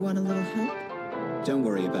Want a little help? Don't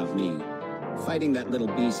worry about me. Fighting that little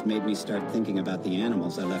beast made me start thinking about the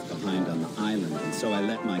animals I left behind on the island, and so I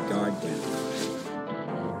let my guard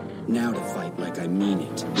down. Now to fight like I mean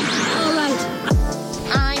it. All right.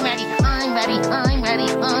 I'm ready, I'm ready, I'm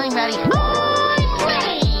ready, I'm ready, I'm ready!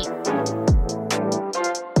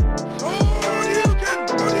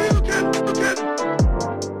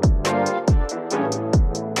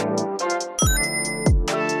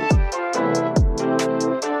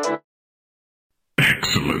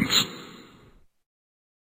 Excellent.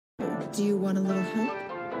 Do you want a little help?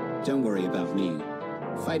 Don't worry about me.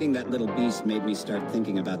 Fighting that little beast made me start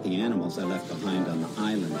thinking about the animals I left behind on the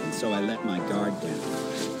island, and so I let my guard down.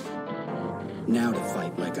 Now to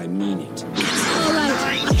fight like I mean it. All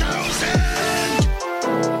right.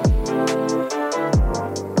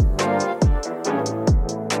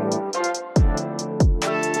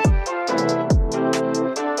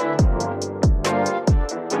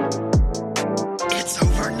 It's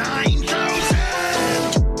over 9,000!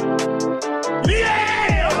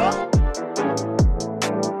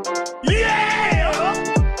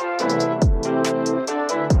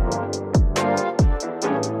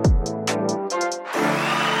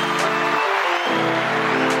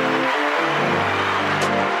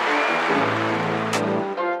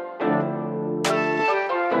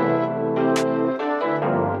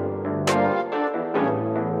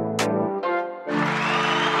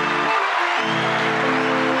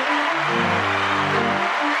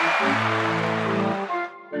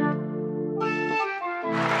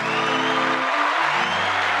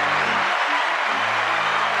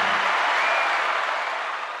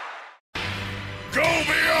 Go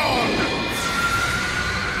beyond!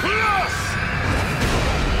 Plus!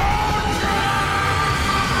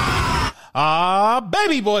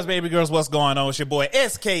 Baby boys, baby girls, what's going on? It's your boy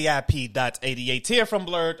SKIP.88 here from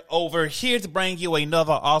Blerdover, here to bring you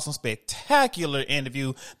another awesome, spectacular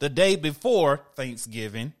interview the day before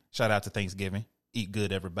Thanksgiving. Shout out to Thanksgiving. Eat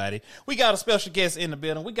good, everybody. We got a special guest in the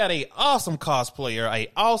building. We got a awesome cosplayer, a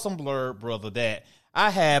awesome Blerd brother that I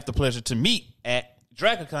have the pleasure to meet at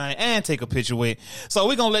DragonCon and take a picture with. So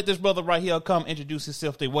we're going to let this brother right here come introduce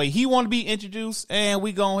himself the way he want to be introduced, and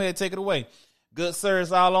we go ahead and take it away. Good sir,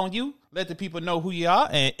 it's all on you. Let the people know who you are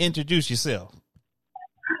and introduce yourself.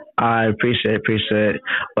 I appreciate it.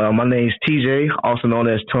 My name is TJ, also known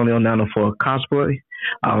as Tonio 904 Cosplay.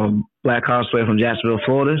 Black cosplay from Jacksonville,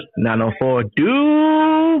 Florida. 904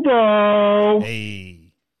 Duval.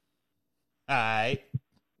 Hey. All right.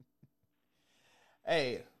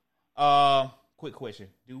 Hey. Quick question.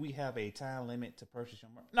 Do we have a time limit to purchase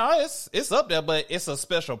your merch? No, it's up there, but it's a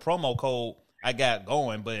special promo code I got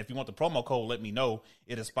going. But if you want the promo code, let me know.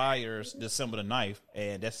 It expires December the 9th,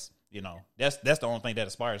 and that's the only thing that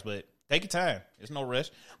expires. But take your time. There's no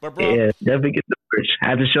rush. But bro, yeah, definitely get the merch. I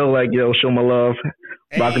have to show my love.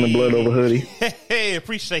 Rocking the Blerdover hoodie. Hey,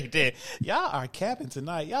 appreciate that. Y'all are capping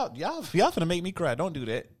tonight. Y'all finna make me cry. Don't do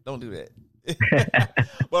that.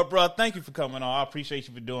 But bro, thank you for coming on. I appreciate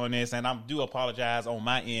you for doing this, and I do apologize on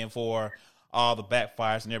my end for all the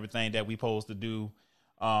backfires and everything that we supposed to do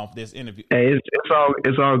this interview. Hey,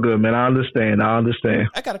 it's all good, man. I understand. I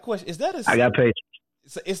got a question. I got patience.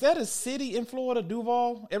 Is that a city in Florida,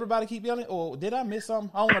 Duval? Everybody keep yelling, or did I miss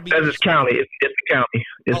something? I don't want to be. That's county. It's the county.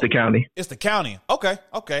 The county. It's the county. Okay.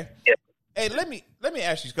 Yeah. Hey, let me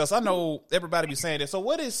ask you, because I know everybody be saying that. So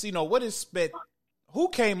who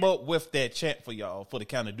came up with that chant for y'all for the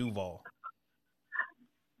county Duval?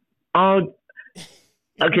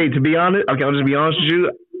 Okay, to be honest, I'll just be honest with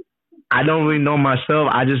you. I don't really know myself.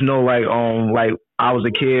 I just know like I was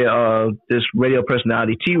a kid, this radio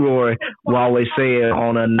personality T-Roy will always say it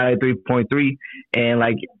on a 93.3, and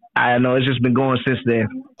like I know it's just been going since then.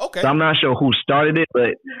 Okay. So I'm not sure who started it,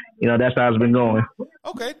 but that's how it's been going.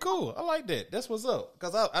 Okay, cool. I like that. That's what's up.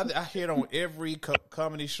 Because I hear it on every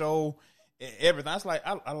comedy show, everything.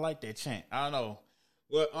 I like that chant. I don't know.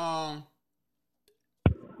 Well,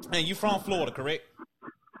 and you from Florida, correct?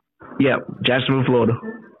 Yeah, Jacksonville, Florida.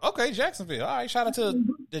 Okay, Jacksonville. All right, shout out to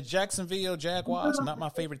the Jacksonville Jaguars. Not my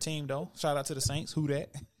favorite team, though. Shout out to the Saints. Who that?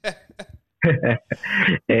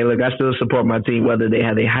 Hey, look, I still support my team, whether they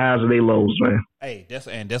have their highs or their lows, man. Hey,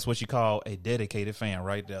 that's what you call a dedicated fan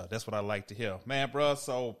right there. That's what I like to hear. Man, bro,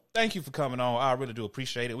 so thank you for coming on. I really do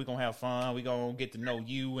appreciate it. We're going to have fun. We're going to get to know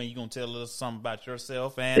you, and you're going to tell us something about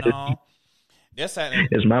yourself. And that's how.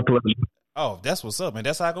 It's my pleasure. Oh, that's what's up, man.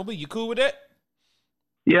 That's how it's going to be. You cool with that?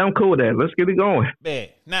 Yeah, I'm cool with that. Let's get it going.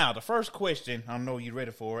 Bad. Now, the first question, I know you're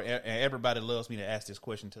ready for it, and everybody loves me to ask this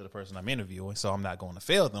question to the person I'm interviewing, so I'm not going to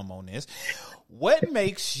fail them on this. What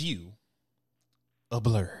makes you a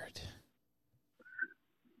Blerd?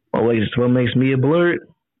 What makes me a Blerd?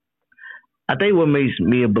 I think what makes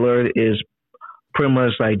me a Blerd is pretty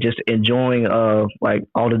much like just enjoying like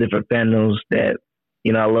all the different fandoms that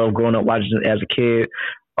I love growing up watching as a kid.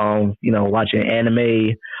 Watching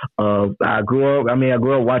anime. I grew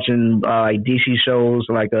up watching like DC shows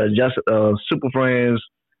like just Super Friends,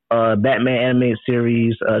 Batman animated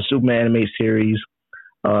series, Superman animated series.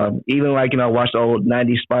 Even like I watched the old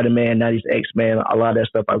 '90s Spider-Man, '90s X-Men. A lot of that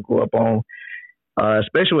stuff I grew up on.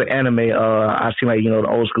 Especially with anime, I see like the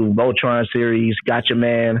old school Voltron series, Gotcha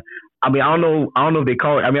Man. I mean, I don't know if they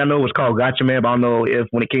call it. I mean, I know it was called Gotcha Man, but I don't know if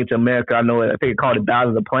when it came to America, I think they called it Battle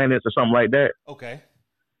of the Planets or something like that.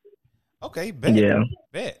 Okay, bet. Yeah.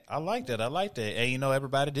 Bet. I like that. And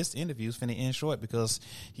everybody, this interview's finna end short because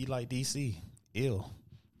he like DC. Ew.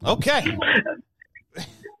 Okay.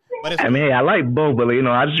 But I mean, hey, I like both, but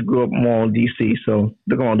I just grew up more on DC, so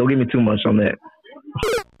don't give me too much on that.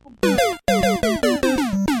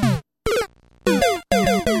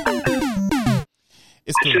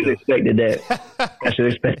 It's cool. I should have expected that. I should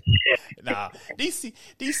expect. Nah, DC,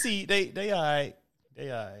 they all right.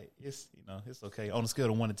 They all right. It's it's okay. On a scale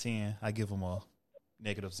of 1 to 10, I give them a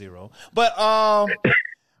 -0.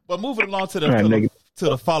 But moving along to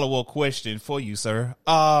the follow-up question for you, sir.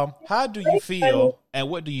 How do you feel, and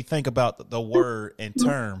what do you think about the word and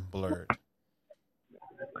term blurred?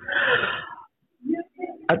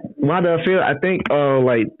 Why do I feel? I think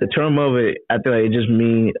like the term of it, I feel like it just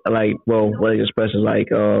means like what it expresses like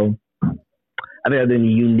I think the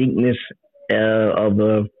uniqueness of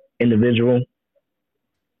the individual,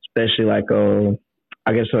 especially like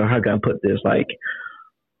I guess how can I put this like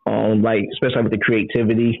especially with the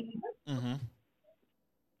creativity. Mm-hmm.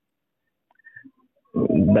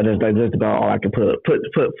 That is like just about all I can put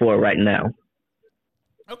for it right now.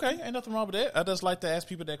 Okay, ain't nothing wrong with that. I just like to ask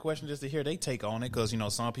people that question just to hear their take on it because,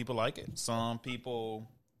 some people like it. Some people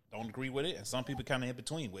don't agree with it, and some people kind of in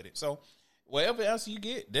between with it. So whatever else you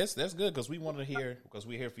get, that's good because we want to hear, because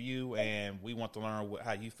we're here for you, and we want to learn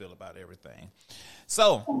how you feel about everything.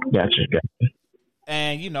 So, gotcha.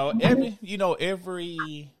 And,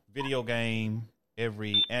 every video game,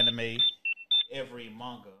 every anime, every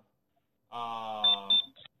manga,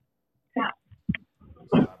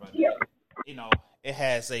 sorry about that. It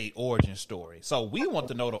has a origin story. So we want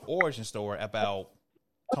to know the origin story about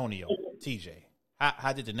Tonio, TJ.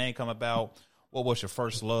 How did the name come about? What was your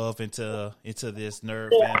first love into this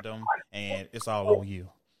nerd fandom? And it's all on you.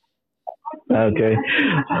 Okay.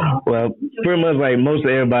 Well, pretty much like most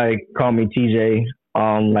of everybody call me TJ.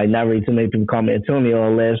 Like not really too many people call me Antonio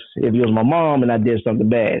unless if it was my mom and I did something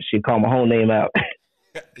bad, she'd call my whole name out.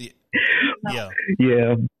 Yeah.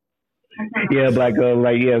 Yeah. Yeah,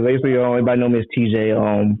 basically everybody know me as TJ.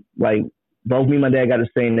 Like both me and my dad got the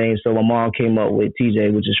same name, so my mom came up with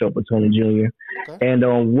TJ, which is short for Tony Jr. Okay. And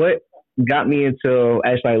what got me into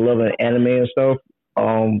actually loving anime and stuff,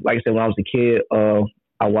 like I said, when I was a kid,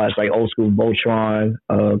 I watched like old school Voltron,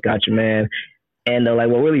 Gotcha Man, and like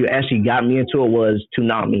what really actually got me into it was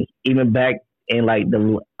Toonami. Even back in like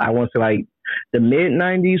the mid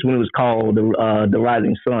 '90s when it was called the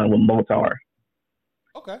Rising Sun with Motar.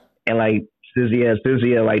 Okay. And like since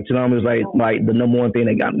like Toonami was like the number one thing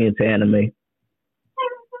that got me into anime.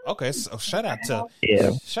 Okay, so shout out to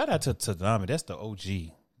Toonami. That's the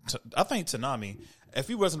OG. I think Toonami, if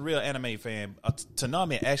you wasn't a real anime fan,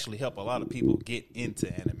 Toonami actually helped a lot of people get into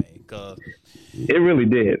anime because it really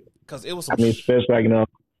did. Because it was. Especially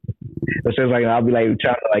like I'll be like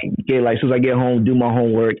trying to like get like as soon as I get home, do my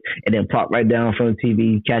homework, and then pop right down from the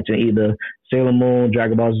TV, catching either Sailor Moon,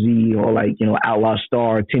 Dragon Ball Z, or like Outlaw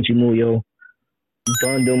Star, Tenchi Muyo,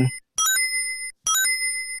 Gundam.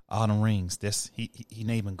 All them rings. He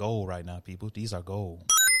naming gold right now, people. These are gold.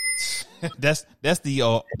 that's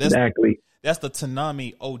exactly. That's the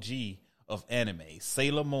Toonami OG of anime.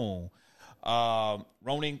 Sailor Moon,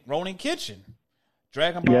 Ronin Kitchen,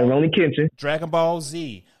 Dragon Ball. Yeah, Ronin Kitchen. Dragon Ball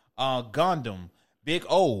Z, Gundam, Big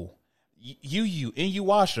O, Yu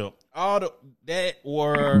Inuyasha. All that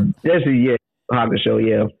were. That's Hakusho.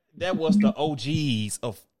 Yeah. That was the OGs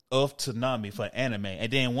of Toonami for anime,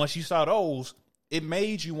 and then once you saw those, it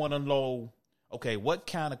made you want to know, okay, what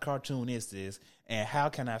kind of cartoon is this, and how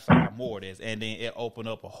can I find more of this? And then it opened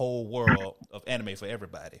up a whole world of anime for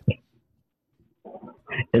everybody.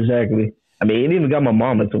 Exactly. I mean, it even got my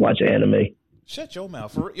mom into watching anime. Shut your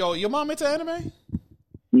mouth. Your mom into anime?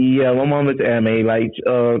 Yeah, my mom into anime.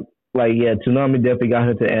 Toonami definitely got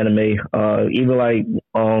her to anime. Even like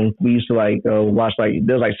we used to like watch like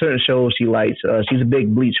there's like certain shows she likes. She's a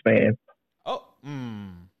big Bleach fan. Oh,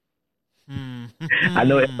 I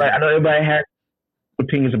know everybody has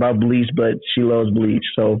opinions about Bleach, but she loves Bleach.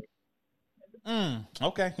 So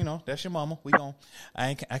Okay, that's your mama.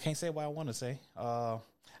 I can't say what I want to say.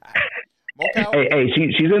 Mocal. Hey,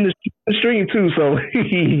 she's in the stream too, so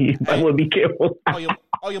I will be careful.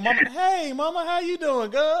 Your mama. Hey, mama, how you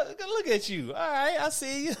doing, girl? Look at you. All right, I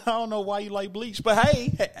see you. I don't know why you like bleach, but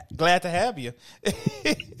hey, glad to have you.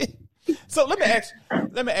 So let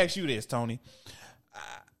me ask you this, Tony.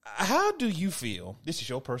 How do you feel? This is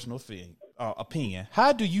your personal opinion.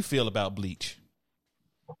 How do you feel about bleach?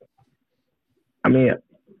 I mean,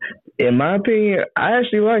 in my opinion, I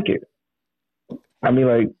actually like it. I mean,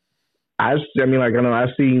 like, I know I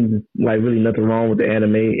see like really nothing wrong with the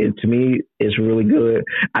anime. To me, it's really good.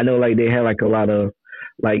 I know like they have like a lot of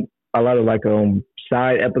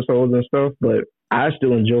side episodes and stuff, but I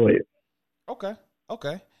still enjoy it. Okay.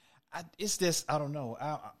 It's this. I don't know.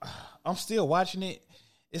 I'm still watching it.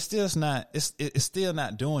 It's still not. It's still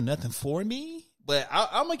not doing nothing for me. But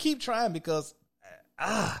I'm gonna keep trying because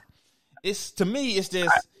it's to me. It's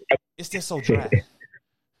just so dry.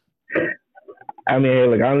 I mean, hey,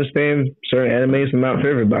 look, I understand certain animes are not for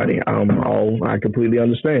everybody. I completely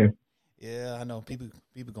understand. Yeah, I know people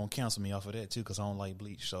gonna cancel me off of that too because I don't like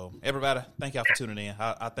bleach. So everybody, thank y'all for tuning in.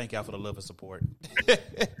 I thank y'all for the love and support.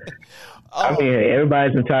 I mean, hey,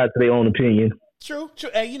 everybody's entitled to their own opinion. True.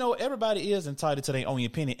 And everybody is entitled to their own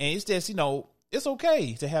opinion, and it's just it's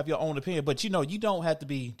okay to have your own opinion, but you don't have to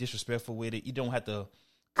be disrespectful with it. You don't have to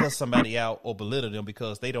cuss somebody out or belittle them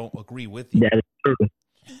because they don't agree with you. That is true.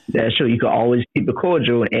 That's true. You can always keep it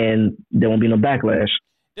cordial, and there won't be no backlash.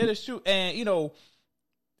 That is true, and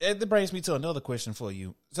that brings me to another question for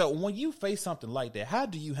you. So when you face something like that, how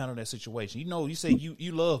do you handle that situation? You say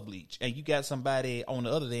you love bleach, and you got somebody on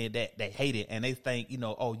the other end that hate it, and they think,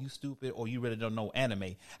 oh, you stupid, or you really don't know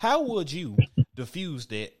anime. How would you diffuse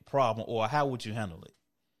that problem, or how would you handle it?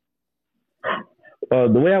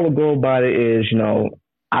 The way I would go about it is,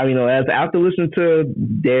 after listening to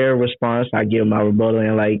their response, I give my rebuttal,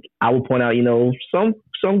 and like I would point out,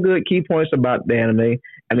 some good key points about the anime.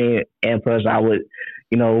 I mean, and plus I would,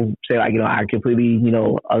 say like, I completely,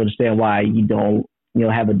 understand why you don't,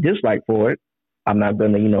 have a dislike for it. I'm not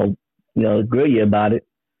going to, grill you about it.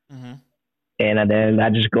 Mm-hmm. And then I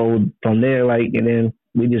just go from there, like, and then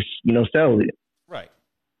we just, settle it. Right.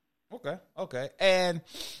 Okay. And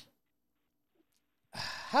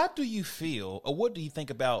how do you feel, or what do you think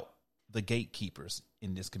about the gatekeepers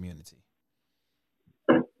in this community?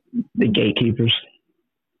 The gatekeepers.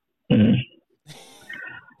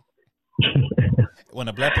 When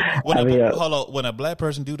a black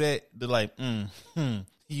person do that, they're like,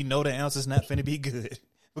 the answer's not finna be good.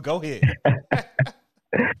 But go ahead.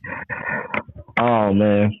 Oh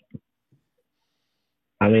man.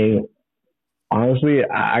 I mean, honestly,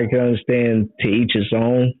 I can understand to each his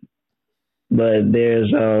own, but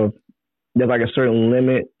there's like a certain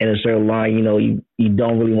limit and a certain line, you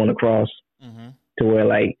don't really want to cross. Mm-hmm. to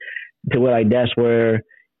where that's where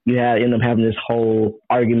you end up having this whole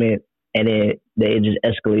argument, and then it just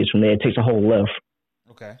escalates from there. It takes a whole left.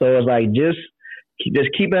 Okay. So it's like just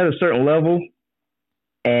keep it at a certain level,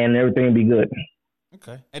 and everything will be good.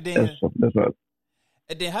 Okay. And then that's what.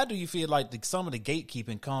 And then how do you feel like some of the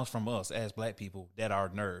gatekeeping comes from us as black people that are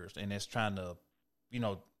nerds and that's trying to,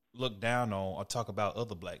 look down on or talk about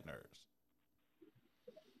other black nerds?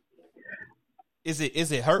 Is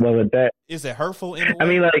it hurt? Well, with that, is it hurtful in a way? I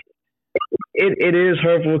mean, like it is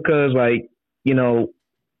hurtful because, like, you're not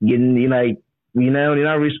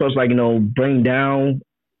really supposed to, bring down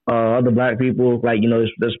other black people. Like,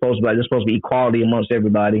 there's supposed to be equality amongst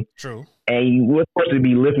everybody. True. And we're supposed to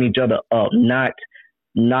be lifting each other up, not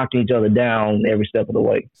knocking each other down every step of the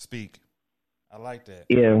way. Speak. I like that.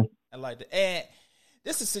 Yeah. I like that. And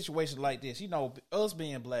this is a situation like this. Us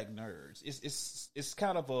being black nerds, it's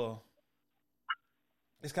kind of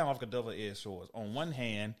like a double-edged sword. On one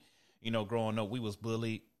hand, growing up, we was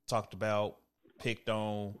bullied, talked about, picked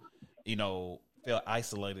on, felt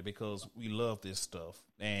isolated because we love this stuff,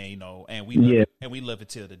 and we love it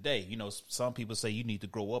till today. Some people say you need to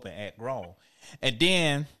grow up and act grown, and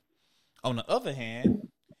then on the other hand,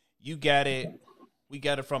 we got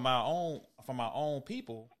it from our own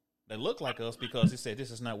people that look like us because they said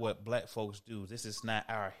this is not what black folks do. This is not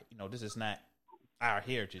our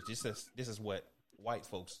heritage. This is what white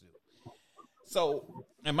folks do. So,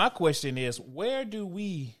 and my question is, where do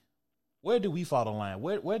we fall the line?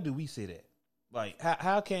 Where do we sit at? Like,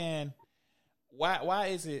 why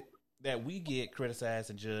is it that we get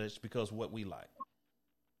criticized and judged because of what we like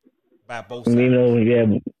by both sides?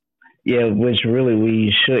 Yeah, which really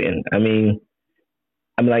we shouldn't. I mean,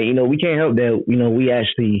 we can't help that. We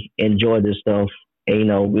actually enjoy this stuff,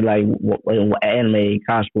 and we like anime,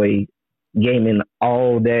 cosplay, gaming,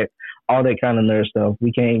 all all that kind of nerd stuff.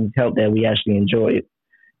 We can't help that we actually enjoy it,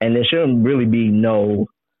 and there shouldn't really be no.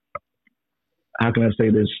 How can I say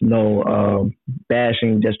this? No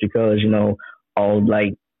bashing just because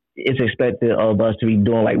like it's expected of us to be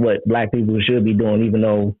doing like what black people should be doing, even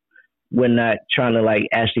though we're not trying to like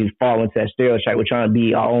actually fall into that stereotype. We're trying to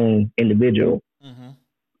be our own individual. Mm-hmm.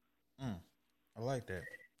 I like that.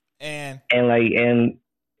 And it's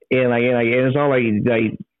all like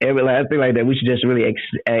I think like that we should just really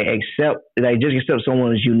accept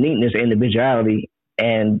someone's uniqueness and individuality,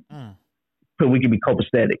 and we can be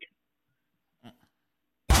copacetic.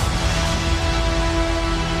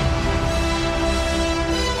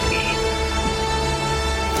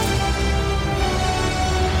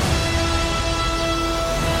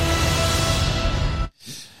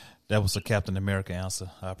 That was a Captain America answer.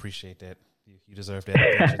 I appreciate that. You deserve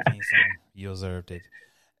that. You deserved it.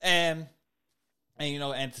 And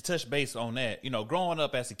and to touch base on that, growing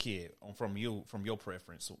up as a kid, from your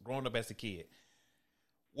preference, growing up as a kid,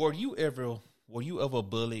 were you ever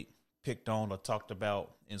bullied, picked on, or talked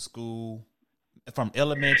about in school, from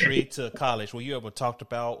elementary to college? Were you ever talked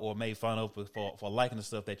about or made fun of for liking the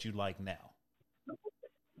stuff that you like now?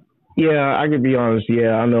 Yeah, I could be honest.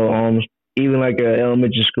 Yeah, I know. Even like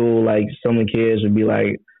elementary school, like some of the kids would be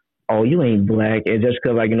like, "Oh, you ain't black," and just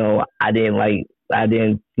because I didn't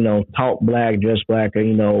talk black, dress black,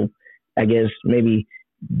 or I guess maybe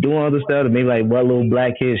doing other stuff that maybe like what little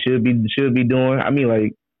black kids should be doing. I mean,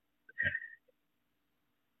 like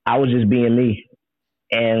I was just being me,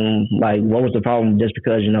 and like what was the problem? Just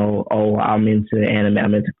because I'm into anime,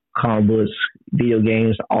 I'm into comic books, video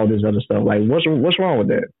games, all this other stuff. Like what's wrong with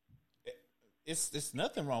that? It's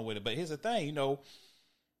nothing wrong with it, but here's the thing,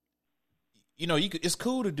 it's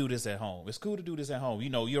cool to do this at home. It's cool to do this at home.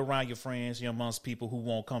 You're around your friends, you're amongst people who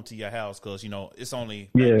won't come to your house because it's only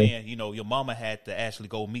back then. Your mama had to actually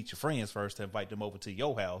go meet your friends first to invite them over to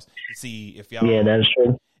your house to see if y'all. Yeah, that's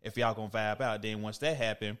true. If y'all gonna vibe out, then once that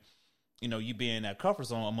happened, you be in that comfort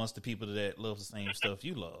zone amongst the people that love the same stuff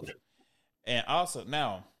you love. And also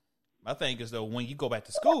now, my thing is though, when you go back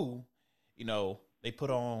to school, they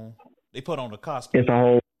put on the costume. It's a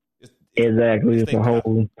whole exactly. It's a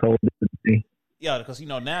whole total different thing. Yeah, because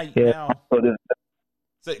now.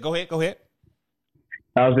 Go ahead.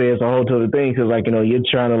 I was saying it's a whole total thing because you're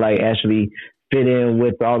trying to like actually fit in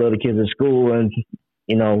with all the other kids in school and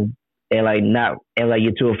you're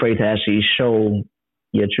too afraid to actually show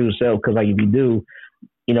your true self because if you do,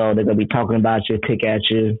 they're gonna be talking about you, pick at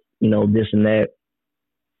you, this and that.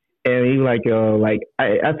 And even I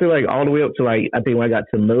feel like all the way up to I think when I got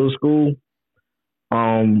to middle school,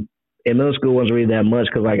 in middle school wasn't really that much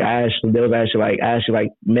because I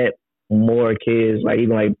actually met more kids,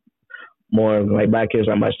 even more black kids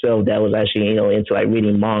like myself that was actually into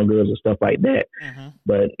reading mangas and stuff like that. Mm-hmm.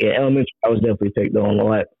 But in elementary, I was definitely picked on a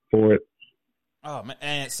lot for it. Oh man!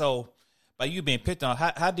 And so by you being picked on,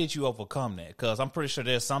 how did you overcome that? Because I'm pretty sure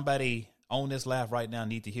there's somebody on this live right now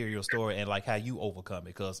need to hear your story and how you overcome it,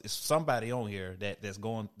 because it's somebody on here that's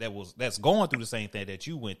going through the same thing that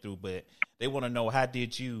you went through, but they want to know how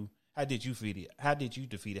did you defeat it? How did you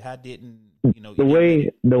defeat it? How didn't the way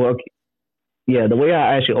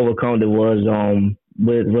I actually overcome it was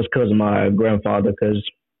because of my grandfather, because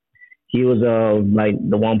he was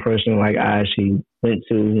the one person I actually went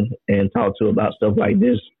to and talked to about stuff like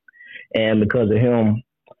this, and because of him.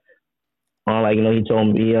 He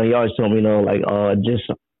told me, he always told me, just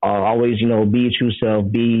always, be your true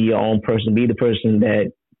self, be your own person, be the person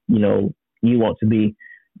that, you want to be.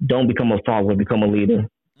 Don't become a follower, become a leader.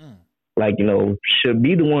 Should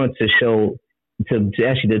be the one to show, to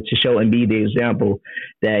show and be the example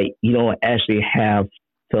that you don't actually have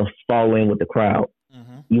to fall in with the crowd.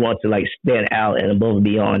 Mm-hmm. You want to stand out and above and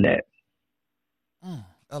beyond that.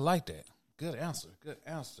 I like that. Good answer.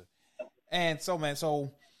 And so, man,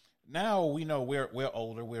 now we know we're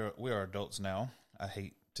older. We're adults now. I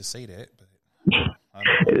hate to say that, but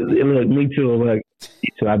look, me too.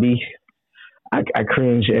 I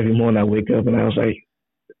cringe every morning. I wake up and I was like,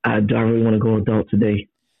 I don't really want to go adult today.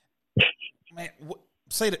 Man,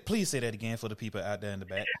 say that. Please say that again for the people out there in the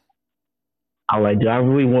back. Do I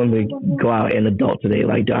really want to go out and adult today?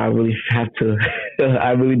 Do I really have to?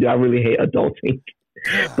 I really hate adulting.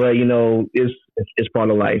 But it's part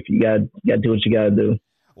of life. You gotta do what you gotta do.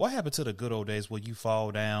 What happened to the good old days where you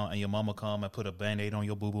fall down and your mama come and put a Band-Aid on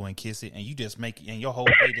your boo-boo and kiss it and you just make it and your whole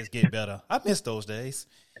day just get better? I miss those days.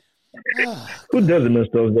 Who doesn't miss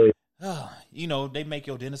those days? They make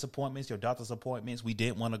your dentist appointments, your doctor's appointments. We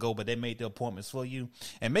didn't want to go, but they made the appointments for you.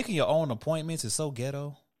 And making your own appointments is so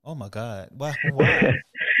ghetto. Oh, my God. Why?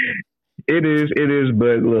 It is.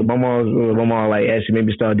 But look, my mom like actually made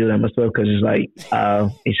me start doing that myself because it's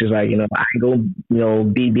just like I ain't gonna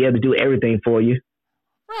be able to do everything for you.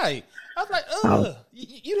 Right. I was like, ugh,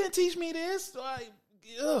 you didn't teach me this. Like,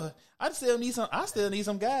 ugh, I still need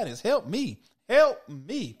some guidance. Help me,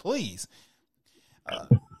 please.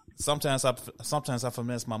 Sometimes I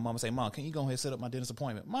finesse my mom and say, Mom, can you go ahead and set up my dentist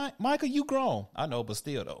appointment? Michael, you grown. I know, but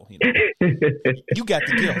still though, you got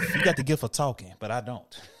the gift. You got the gift of talking, but I don't.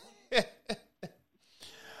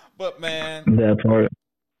 But man, that part.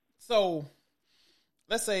 So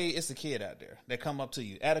let's say it's a kid out there that come up to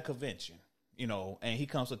you at a convention, and he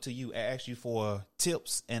comes up to you and asks you for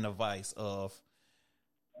tips and advice of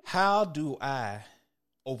how do I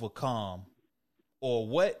overcome, or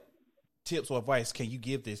what tips or advice can you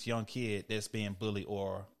give this young kid that's being bullied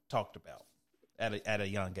or talked about at a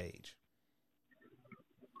young age?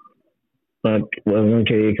 Okay,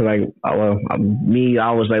 because I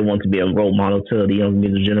always want to be a role model to the young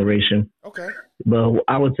music generation. Okay. But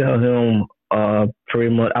I would tell him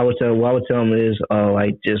pretty much. What I would tell him is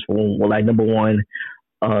number one,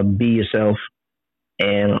 be yourself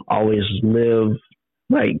and always live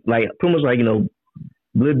pretty much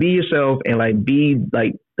be yourself and be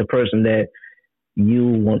the person that you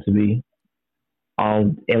want to be.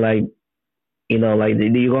 You're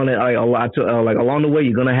gonna along the way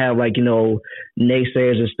you're gonna have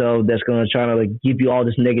naysayers and stuff that's gonna try to give you all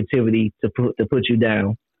this negativity to put you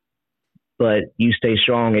down, but you stay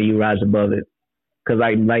strong and you rise above it. Because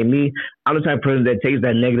me, I'm the type of person that takes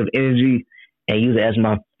that negative energy and use it as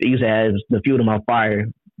the fuel to my fire.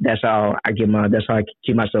 That's how I keep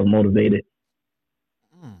myself motivated.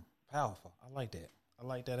 Powerful. I like that. I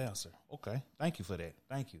like that answer. Okay, thank you for that.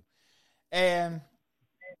 Thank you. And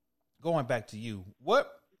going back to you,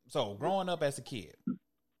 growing up as a kid,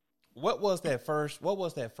 what was that first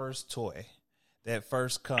toy, that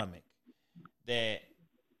first comic that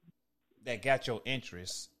got your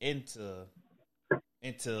interest into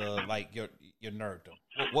your nerddom?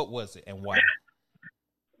 What was it and why?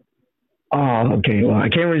 Oh, okay. Well, I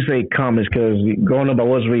can't really say comics because growing up, I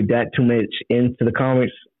wasn't really that too much into the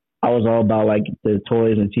comics. I was all about the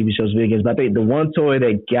toys and TV shows, video games. But I think the one toy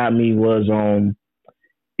that got me was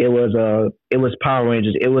it was Power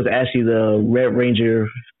Rangers. It was actually the Red Ranger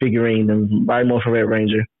figurine, the Body Morphin Red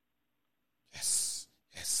Ranger. Yes.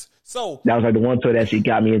 So that was the one toy that actually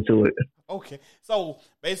got me into it. Okay. So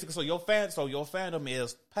basically, your fandom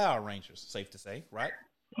is Power Rangers, safe to say, right?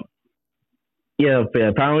 Yeah,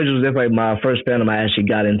 Power Rangers was definitely my first fandom I actually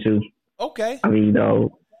got into. Okay. I mean,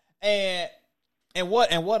 And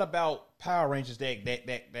what about Power Rangers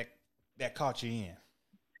that caught you in?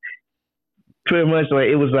 Pretty much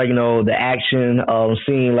it was the action of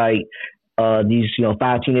seeing these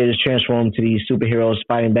 5 teenagers transform to these superheroes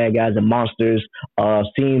fighting bad guys and monsters,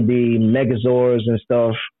 seeing the Megazords and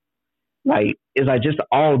stuff. It's just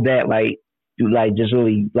all that just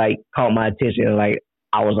really caught my attention.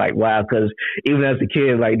 I was wow, because even as a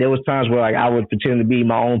kid, there was times where I would pretend to be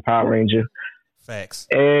my own Power Ranger. Facts.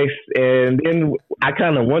 And then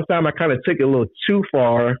one time I took it a little too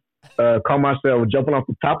far. Caught myself jumping off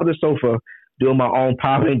the top of the sofa, doing my own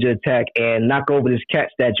Power Ranger attack, and knock over this cat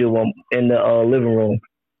statue in the living room.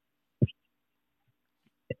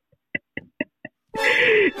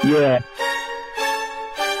 Yeah.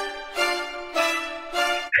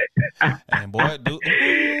 And boy,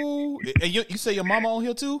 and you say your mama on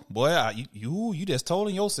here too, boy. You just told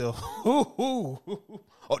on yourself.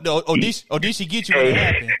 Did she get you when it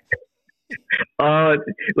happened?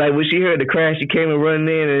 When she heard the crash, she came and running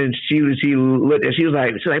in, and she looked, and she was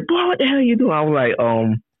like, "Boy, what the hell are you doing?" I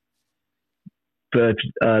was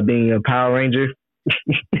being a Power Ranger.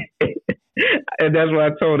 And that's what I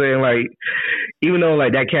told her. And even though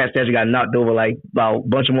that cat statue got knocked over about a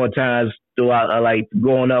bunch of more times throughout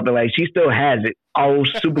growing up, and she still has it all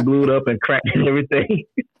super glued up and cracked and everything.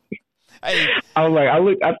 Hey. I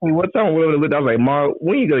was I think one time I looked, I was like, "Ma,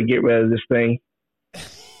 when are you gonna get rid of this thing?"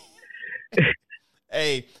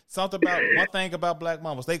 Hey, one thing about black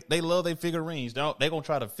mamas, they love their figurines. They gonna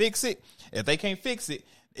try to fix it. If they can't fix it,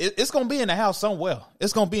 it's gonna be in the house somewhere.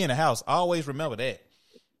 It's gonna be in the house. Always remember that.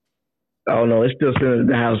 Oh no, it's still sitting in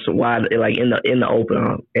the house wide, in the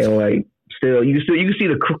open, and still you can see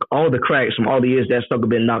all the cracks from all the years that stuff have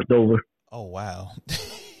been knocked over. Oh wow,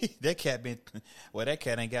 that cat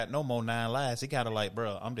ain't got no more 9 lives. He kind of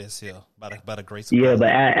bro, I'm just here by the grace of God. Yeah, but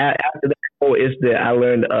after that, it's that I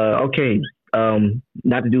learned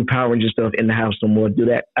not to do Power Ranger stuff in the house no more. Do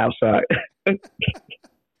that outside.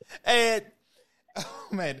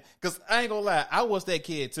 Man, because I ain't gonna lie, I was that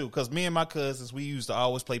kid too. Because me and my cousins, we used to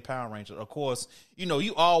always play Power Ranger. Of course, you know,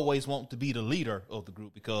 you always want to be the leader of the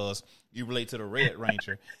group because you relate to the Red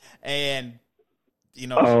Ranger. And you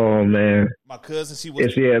know, Oh man, my cousin, she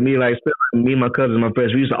was me and my cousins, my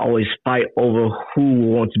friends, we used to always fight over who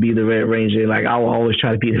wants to be the Red Ranger. Like I would always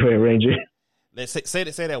try to be the Red Ranger. Let's say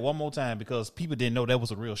that one more time because people didn't know that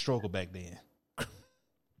was a real struggle back then.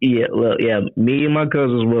 Yeah, well, yeah, me and my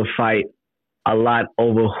cousins would fight a lot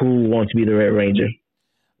over who wants to be the Red Ranger.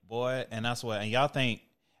 Boy, and that's what, and y'all think,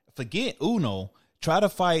 forget Uno, try to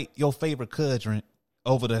fight your favorite cousin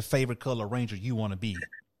over the favorite color Ranger you want to be.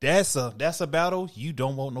 That's a battle you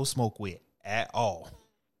don't want no smoke with at all.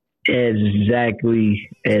 Exactly.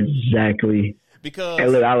 Because hey,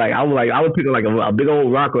 look, I would pick like a big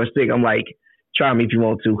old rock or a stick. I'm like, try me if you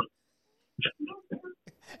want to.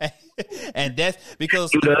 And that's because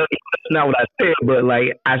that's not what I said, but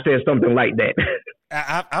like I said something like that.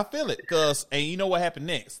 I feel it because, and you know what happened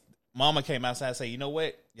next? Mama came outside and said, you know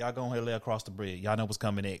what? Y'all go ahead and lay across the bridge. Y'all know what's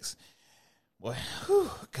coming next. Boy, whew,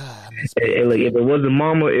 God. Hey, look, if it wasn't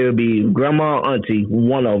mama, it would be grandma or auntie,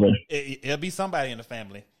 one of them. It'll be somebody in the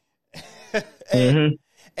family.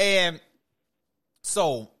 And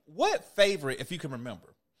so what favorite, if you can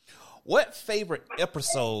remember, what favorite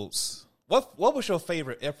episodes, what was your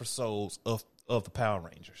favorite episodes of the Power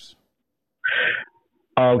Rangers?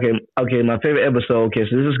 Okay, my favorite episode. Okay,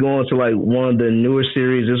 so this is going to like one of the newer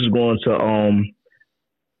series. This is going to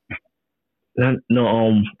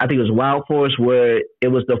I think it was Wild Force, where it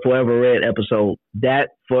was the Forever Red episode.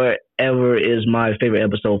 That forever is my favorite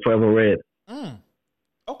episode, Forever Red.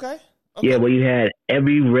 Okay. Yeah, where you had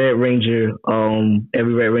every Red Ranger from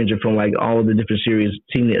like all the different series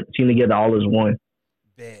team together all as one.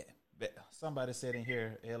 Bet. Somebody said in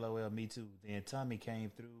here, LOL, me too. Then Tommy came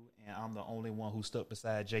through, and I'm the only one who stuck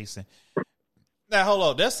beside Jason. Now hold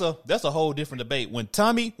on, that's a whole different debate. When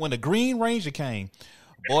the Green Ranger came,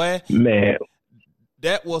 boy, man,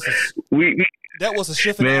 that was a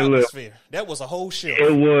shift in the atmosphere. Look, that was a whole shift.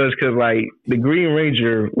 It was because like the Green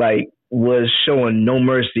Ranger like was showing no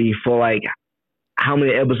mercy for like how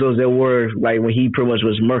many episodes there were, like when he pretty much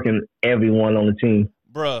was murking everyone on the team,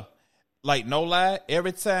 bruh. Like, no lie,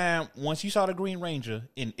 every time, once you saw the Green Ranger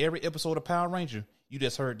in every episode of Power Ranger, you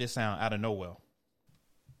just heard this sound out of nowhere.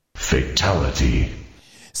 Fatality.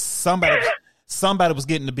 Somebody was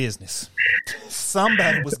getting the business.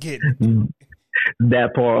 Somebody was getting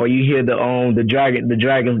that part. Or you hear the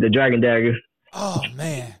dragon dagger. Oh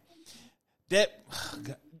man,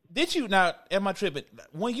 did you now? Am I tripping?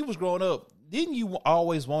 When you was growing up, didn't you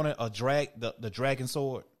always want the dragon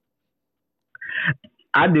sword?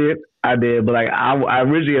 I did, but like I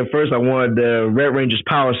originally at first I wanted the Red Ranger's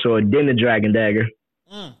power sword, then the dragon dagger.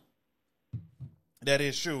 That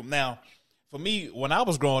is true. Now, for me, when I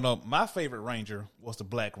was growing up, my favorite Ranger was the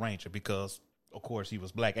Black Ranger because, of course, he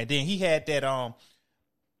was black, and then he had that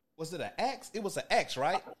was it an axe? It was an axe,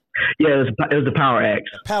 right? Yeah, it was the power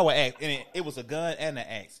axe. A power axe, and it was a gun and an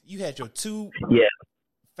axe. You had your two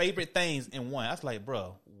favorite things in one. I was like,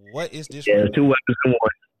 bro, what is this? Yeah, two weapons in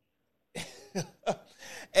one.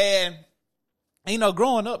 And you know,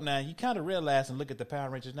 growing up now, you kind of realize and look at the Power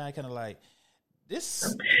Rangers now, kind of like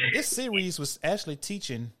this series was actually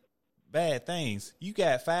teaching bad things. You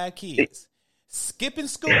got 5 kids skipping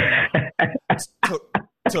school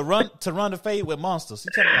to run the fade with monsters.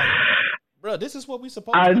 You kind of like, bro, this is what we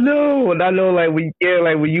supposed to do. I know. Like when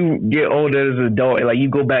you get older as an adult, like you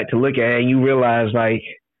go back to look at it and you realize like,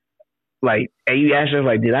 and you ask yourself,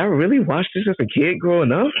 like, did I really watch this as a kid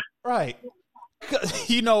growing up? Right.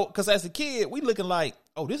 Because as a kid, we looking like,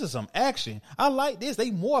 oh, this is some action. I like this. They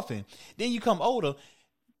morphing. Then you come older.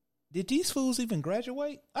 Did these fools even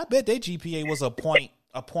graduate? I bet their GPA was a point.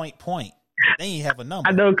 They ain't have a number.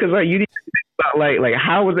 I know, because like you need to think about like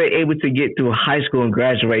how was they able to get through high school and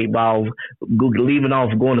graduate while leaving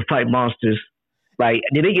off going to fight monsters? Like,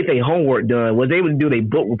 did they get their homework done? Was they able to do their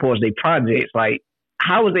book reports, their projects? Like,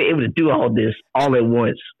 how was they able to do all this all at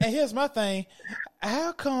once? And here's my thing: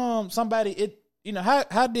 how come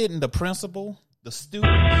how didn't the principal, the students,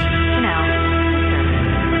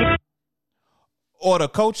 or the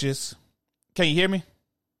coaches? Can you hear me?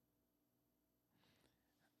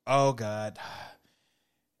 Oh God!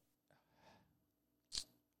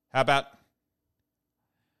 How about?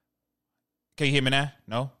 Can you hear me now?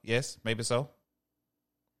 No? Yes? Maybe so.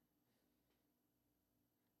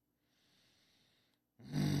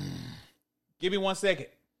 Give me 1 second.